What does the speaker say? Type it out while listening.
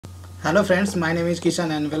Hello friends, my name is Kishan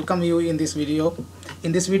and welcome you in this video.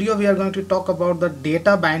 In this video we are going to talk about the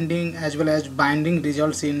data binding as well as binding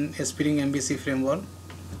results in Spring MVC framework.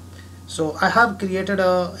 So I have created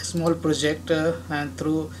a small project and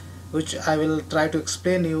through which I will try to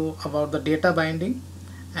explain you about the data binding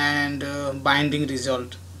and binding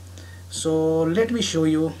result. So let me show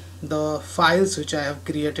you the files which I have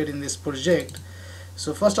created in this project.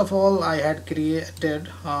 So first of all, I had created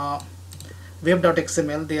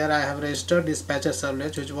web.xml. There I have registered dispatcher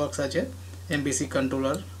servlet which works as a MVC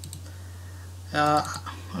controller.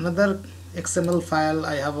 Another XML file,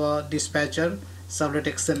 I have a dispatcher servlet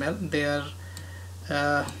XML. There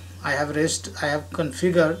I have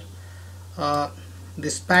configured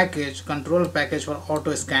this package, control package for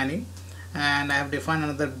auto scanning, and I have defined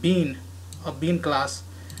another bean, a bean class.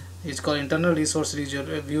 It's called internal resource view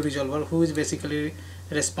resolver, who is basically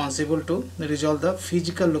responsible to resolve the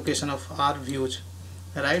physical location of our views,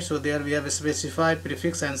 right? So there we have specified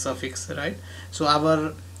prefix and suffix, right? So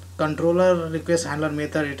our controller request handler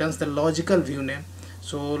method returns the logical view name.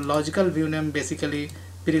 So logical view name basically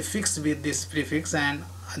prefixed with this prefix and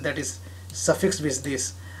that is suffixed with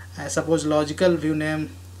this. Suppose logical view name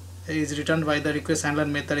is returned by the request handler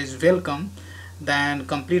method is welcome, then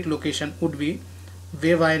complete location would be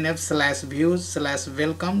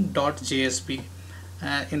webinf/views/welcome.jsp.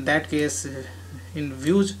 In that case, in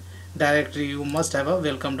views directory you must have a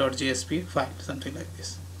welcome.jsp file, something like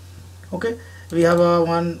this. Okay, we have a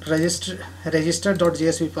one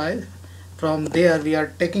register.jsp file. From there we are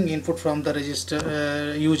taking input from the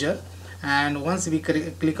register user, and once we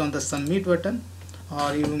click on the submit button,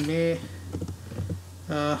 or you may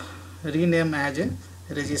rename as a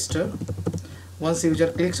register. Once user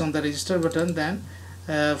clicks on the register button, then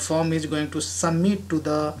form is going to submit to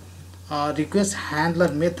the request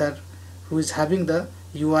handler method, who is having the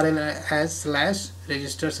URL as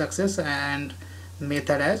 /register success and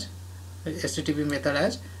method as HTTP method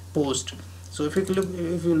as post. So if you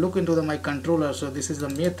look into my controller, so this is the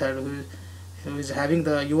method who is having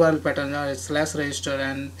the URL pattern as /register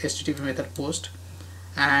and HTTP method post.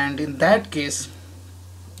 And in that case,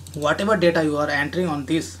 whatever data you are entering on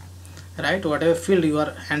this, right, whatever field you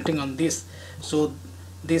are entering on this, so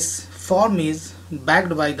this form is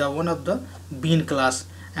backed by the one of the bean class,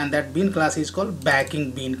 and that bean class is called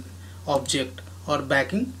backing bean object or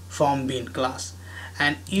backing form bean class,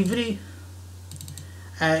 and every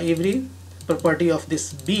property of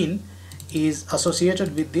this bean is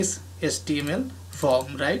associated with this HTML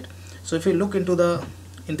form, right? So if you look into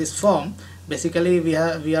in this form, basically we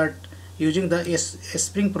are using the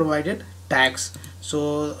Spring provided tags.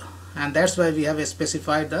 So and that's why we have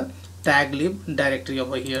specified the tag lib directory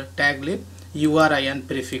over here, tag lib URI and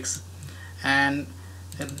prefix, and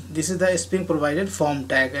this is the Spring provided form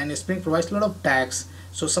tag, and Spring provides a lot of tags.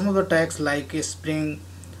 So some of the tags like Spring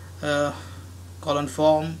colon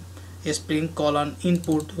form, Spring colon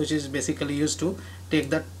input, which is basically used to take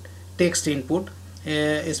the text input.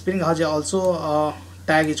 Spring has also a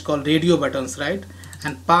tag is called radio buttons, right?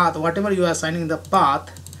 And path, whatever you are assigning the path,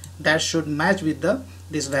 that should match with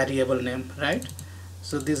this variable name, right?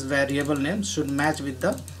 So this variable name should match with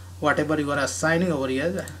the whatever you are assigning over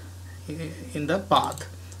here in the path.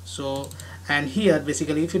 So and here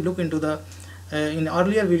basically if you look into the in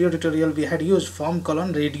earlier video tutorial we had used form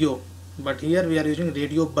colon radio, but here we are using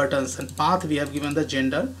radio buttons, and path we have given the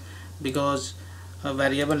gender because a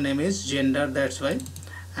variable name is gender, that's why.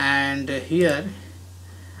 And here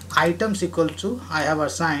items equal to I have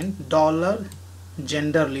assigned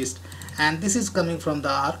 $gender list, and this is coming from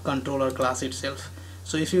our controller class itself.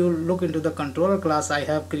 So if you look into the controller class, I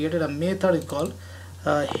have created a method called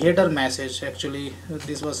header message. Actually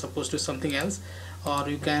this was supposed to be something else, or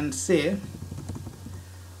you can say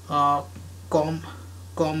common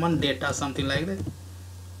data, something like that.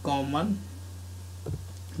 Common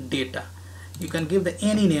data, you can give the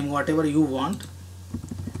any name whatever you want,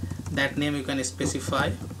 that name you can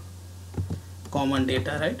specify, common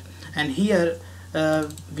data, right? And here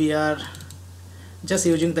we are just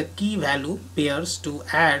using the key value pairs to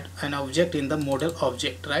add an object in the model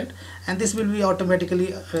object, right? And this will be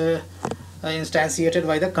automatically instantiated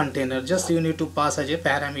by the container. Just you need to pass as a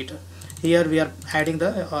parameter. Here we are adding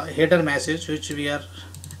the header message, which we are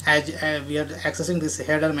accessing this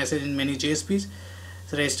header message in many JSPs,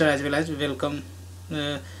 register as well as welcome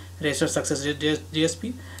register success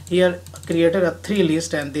JSP. Here created a 3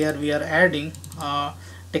 list, and there we are adding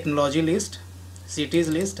technology list, cities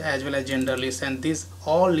list as well as gender list, and this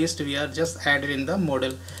all list we are just added in the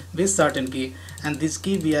model with certain key, and this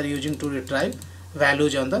key we are using to retrieve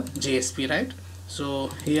values on the JSP, right? So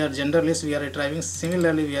here gender list we are retrieving,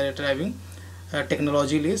 similarly we are retrieving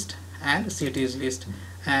technology list and cities list,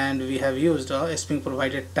 and we have used Spring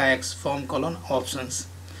provided tags form colon options.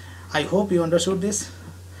 I hope you understood this.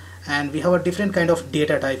 And we have a different kind of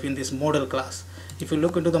data type in this model class. If you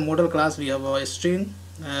look into the model class, we have a string,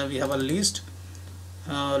 we have a list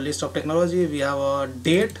of technology, we have a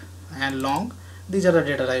date and long. These are the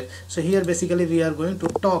data type. So here basically we are going to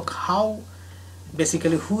talk how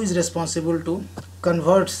basically who is responsible to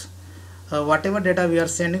converts whatever data we are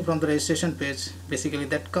sending from the registration page, basically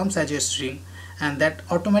that comes as a string, and that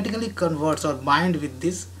automatically converts or bind with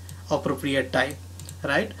this appropriate type,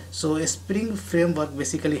 right? So a Spring framework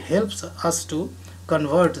basically helps us to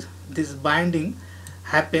convert this binding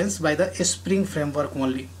happens by the Spring framework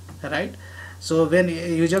only, right? So when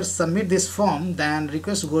users submit this form, then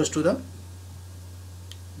request goes to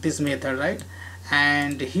this method, right?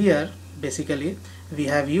 And here basically we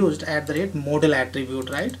have used @model attribute,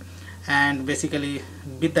 right? And basically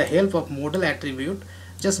with the help of model attribute,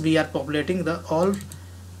 just we are populating the all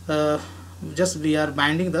just we are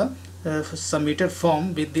binding the submitted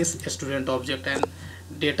form with this student object, and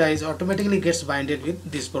data is automatically gets binded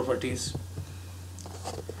with these properties,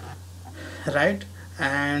 right?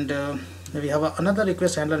 And we have another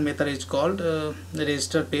request handler method is called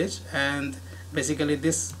register page, and basically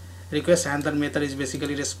this request handler method is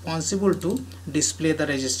basically responsible to display the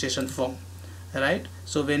registration form, right?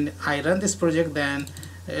 So when I run this project, then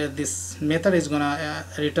this method is gonna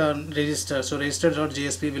return register. So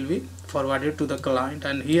register.jsp will be forwarded to the client,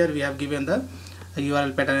 and here we have given the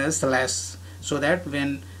URL pattern as slash, so that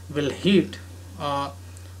when we'll hit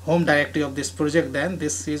home directory of this project, then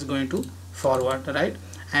this is going to forward, right?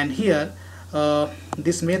 And here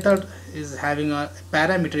this method is having a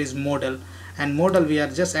parameter is model, and model we are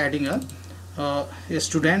just adding a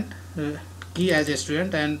student key as a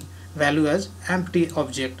student and value as empty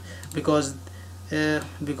object, because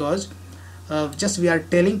just we are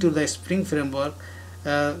telling to the Spring framework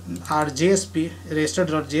our JSP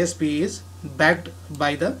register.jsp is backed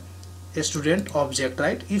by the student object,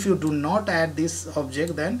 right? If you do not add this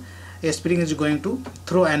object, then Spring is going to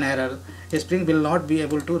throw an error. Spring will not be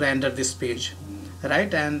able to render this page,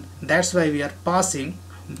 right? And that's why we are passing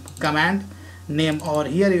command name, or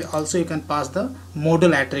here also you can pass the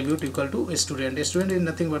model attribute equal to student. Student is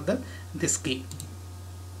nothing but this key.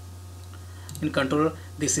 In controller,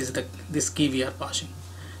 this is this key we are passing.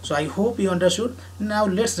 So I hope you understood. Now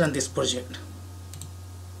let's run this project.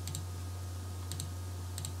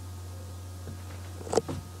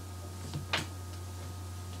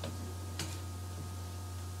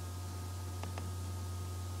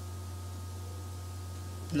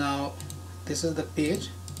 Now this is the page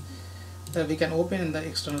that we can open in the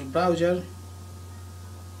external browser.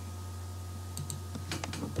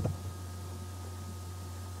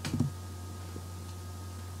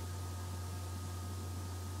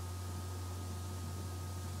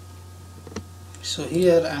 So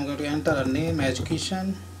here I'm going to enter a name,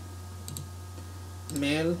 education,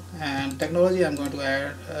 mail, and technology. I'm going to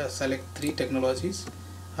add select 3 technologies.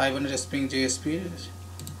 I1 is Spring JSP.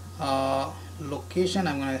 Location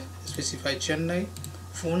I'm going to specify Chennai.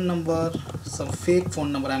 Phone number, some fake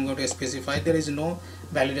phone number I'm going to specify. There is no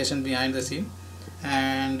validation behind the scene.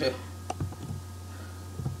 And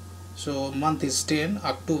so month is 10,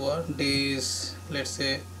 October, days let's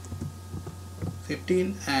say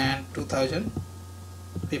 15 and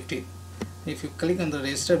 2015. If you click on the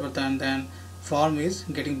register button, then form is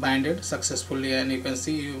getting binded successfully, and you can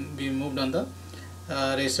see we moved on the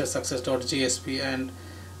register success.jsp, and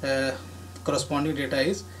corresponding data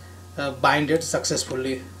is binded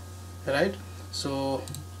successfully, right? So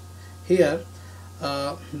here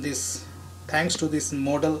this, thanks to this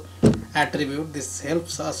model attribute, this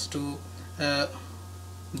helps us to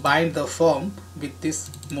bind the form with this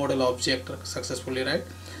model object successfully, right?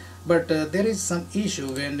 But there is some issue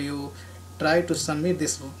when you try to submit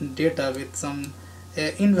this data with some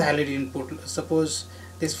invalid input. Suppose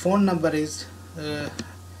this phone number is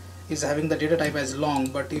having the data type as long,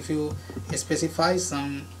 but if you specify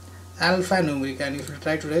some alphanumeric and if you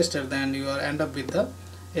try to register, then you are end up with the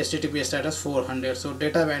HTTP status 400. So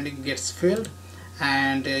data binding gets failed,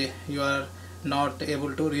 and you are not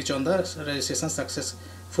able to reach on the registration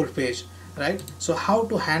successful page, right? So how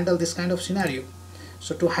to handle this kind of scenario?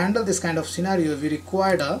 So to handle this kind of scenario, we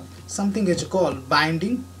required something is called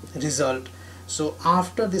binding result. So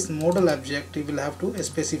after this model object, you will have to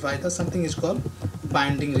specify the something is called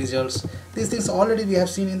binding results. These things already we have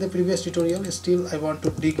seen in the previous tutorial. Still I want to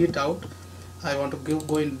dig it out. I want to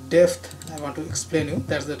go in depth. I want to explain you.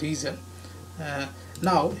 That's the reason.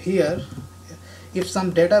 Now here, if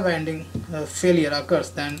some data binding failure occurs,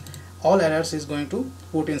 then all errors is going to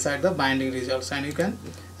put inside the binding results, and you can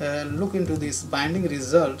look into this binding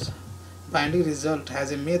result, binding result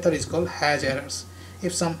has a method is called hash errors.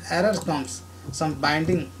 If some errors comes, some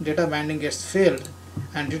data binding gets failed,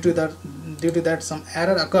 and due to that some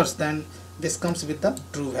error occurs, then this comes with the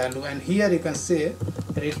true value. And here you can say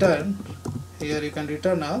return, here you can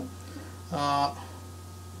return a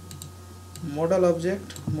model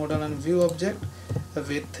and view object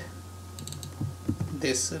with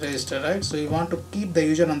this register, right? So you want to keep the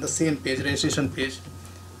user on the same page, registration page,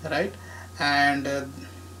 right? And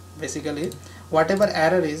basically whatever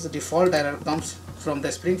error is, default error comes from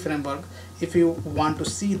the Spring framework. If you want to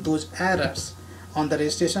see those errors on the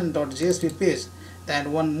registration.jsp page,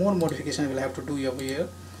 then one more modification you will have to do over here.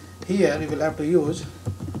 Here you will have to use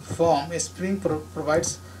form. Spring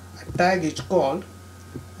provides a tag is called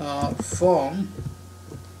form :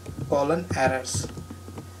 errors,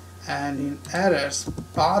 and in errors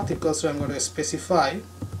path equals to, I'm going to specify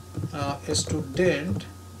student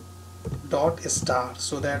dot star,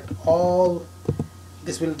 so that all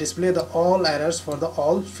this will display the all errors for the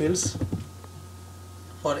all fields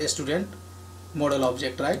for a student model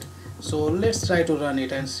object, right? So let's try to run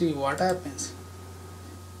it and see what happens.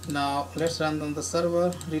 Now let's run on the server,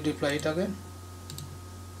 redeploy it again.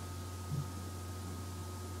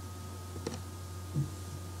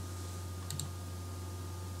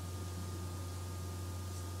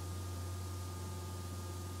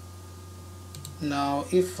 Now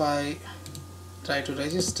if I try to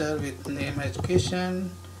register with name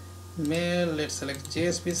education, mail, let's select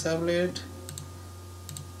JSP servlet,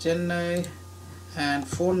 Chennai, and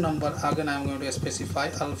phone number again I'm going to specify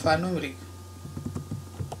alphanumeric,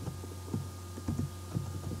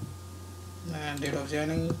 and date of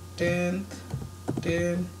joining 10th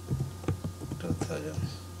 10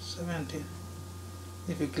 2017.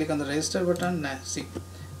 If you click on the register button, see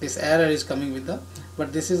this error is coming with the,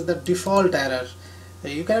 but this is the default error.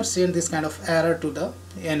 You cannot send this kind of error to the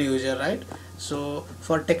end user, right? So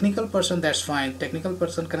for technical person, that's fine, technical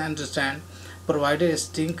person can understand, provided a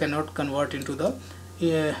string cannot convert into the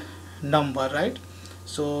number, right?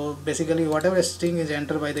 So basically whatever string is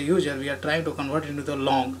entered by the user, we are trying to convert into the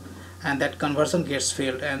long, and that conversion gets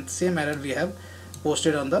failed, and same error we have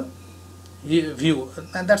posted on the view,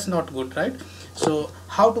 and that's not good, right? So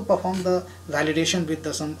how to perform the validation with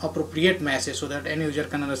the some appropriate message so that any user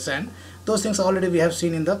can understand, those things already we have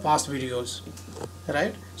seen in the past videos,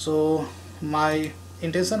 right? So my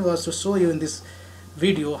intention was to show you in this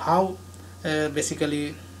video how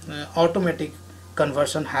basically automatic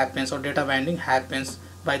conversion happens or data binding happens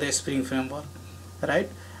by the Spring framework, right?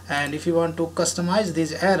 And if you want to customize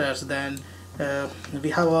these errors, then we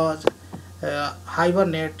have a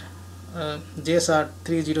Hibernate JSR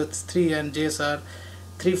 303 and JSR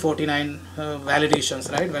 349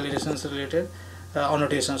 validations, right? Validations related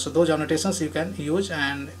annotations. So those annotations you can use,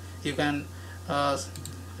 and you can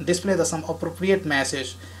display the some appropriate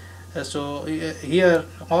message. So here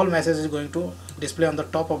all message is going to display on the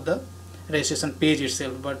top of the registration page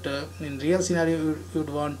itself, but in real scenario you would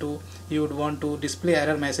want to display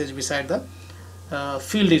error message beside the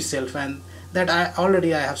field itself, and that I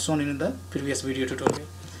have shown in the previous video tutorial.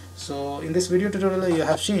 So in this video tutorial you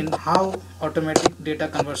have seen how automatic data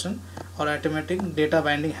conversion or automatic data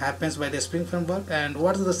binding happens by the Spring framework, and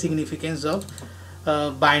what is the significance of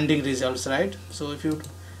binding results, right? So if you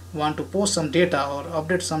want to post some data or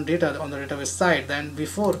update some data on the database side, then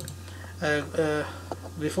before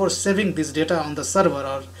saving this data on the server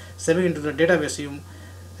or saving into the database, you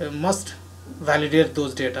must validate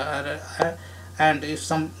those data, and if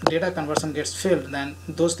some data conversion gets failed, then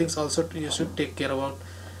those things also you should take care about.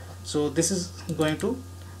 So this is going to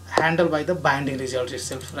handle by the binding result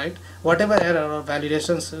itself, right? Whatever error or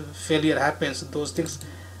validations failure happens, those things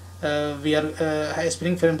we are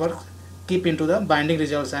Spring framework keep into the binding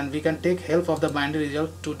results, and we can take help of the binding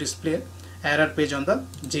result to display error page on the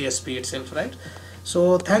JSP itself, right?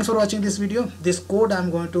 So thanks for watching this video. This code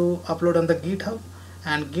I'm going to upload on the GitHub,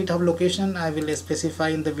 and GitHub location I will specify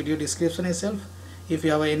in the video description itself. If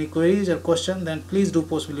you have any queries or question, then please do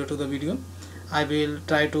post below to the video. I will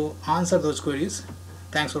try to answer those queries.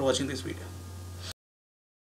 Thanks for watching this video.